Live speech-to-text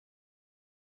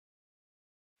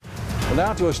Well,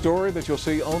 now to a story that you'll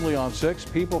see only on 6.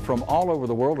 People from all over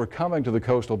the world are coming to the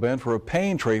Coastal Bend for a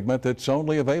pain treatment that's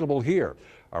only available here.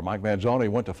 Our Mike Manzoni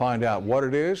went to find out what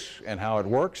it is and how it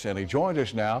works, and he joins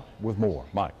us now with more.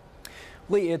 Mike.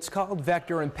 Lee, it's called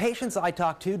VECTTOR, and patients I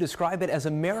talked to describe it as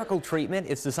a miracle treatment.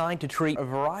 It's designed to treat a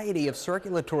variety of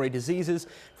circulatory diseases.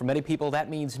 For many people, that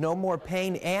means no more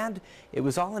pain, and it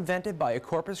was all invented by a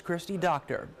Corpus Christi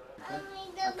doctor.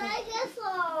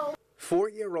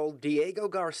 4-year-old Diego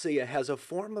Garcia has a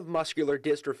form of muscular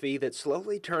dystrophy that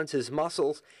slowly turns his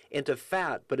muscles into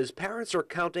fat, but his parents are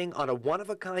counting on a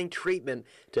one-of-a-kind treatment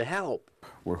to help.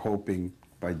 We're hoping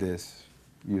by this,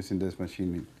 using this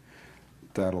machine,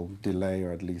 that'll delay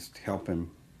or at least help him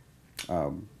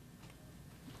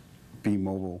be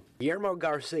mobile. Guillermo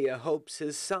Garcia hopes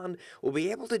his son will be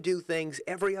able to do things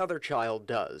every other child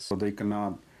does. So they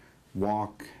cannot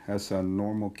walk as a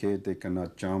normal kid, they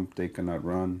cannot jump, they cannot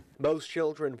run. Most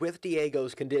children with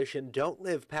Diego's condition don't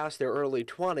live past their early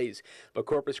 20s, but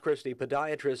Corpus Christi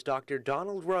podiatrist Dr.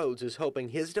 Donald Rhodes is hoping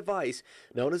his device,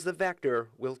 known as the VECTTOR,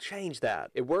 will change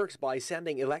that. It works by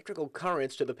sending electrical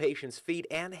currents to the patient's feet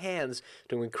and hands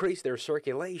to increase their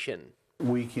circulation.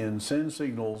 We can send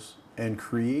signals and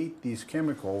create these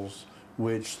chemicals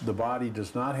which the body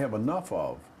does not have enough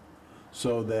of,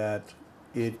 so that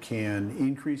it can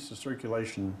increase the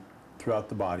circulation throughout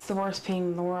the body. It's the worst pain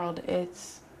in the world.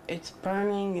 It's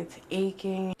burning, it's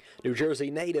aching. New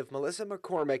Jersey native Melissa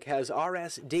McCormick has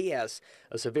RSDS,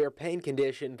 a severe pain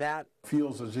condition that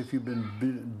feels as if you've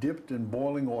been dipped in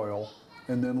boiling oil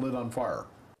and then lit on fire.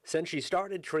 Since she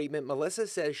started treatment, Melissa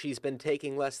says she's been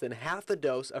taking less than half the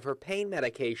dose of her pain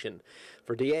medication.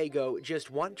 For Diego,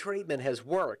 just one treatment has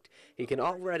worked. He can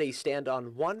already stand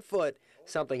on one foot,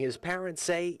 something his parents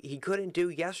say he couldn't do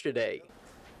yesterday.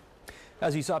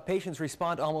 As you saw, patients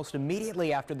respond almost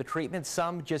immediately after the treatment,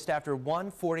 some just after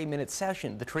one 40-minute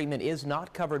session. The treatment is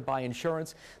not covered by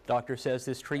insurance. The doctor says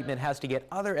this treatment has to get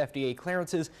other FDA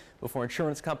clearances before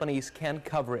insurance companies can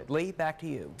cover it. Lee, back to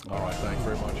you. All right, thanks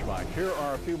very much, Mike. Here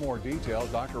are a few more details.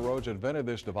 Dr. Rhodes invented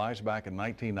this device back in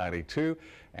 1992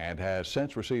 and has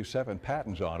since received 7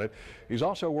 patents on it. He's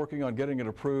also working on getting it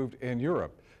approved in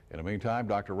Europe. In the meantime,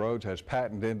 Dr. Rhodes has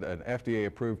patented an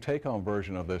FDA-approved take-home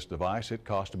version of this device. It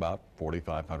cost about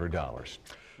 $4,500.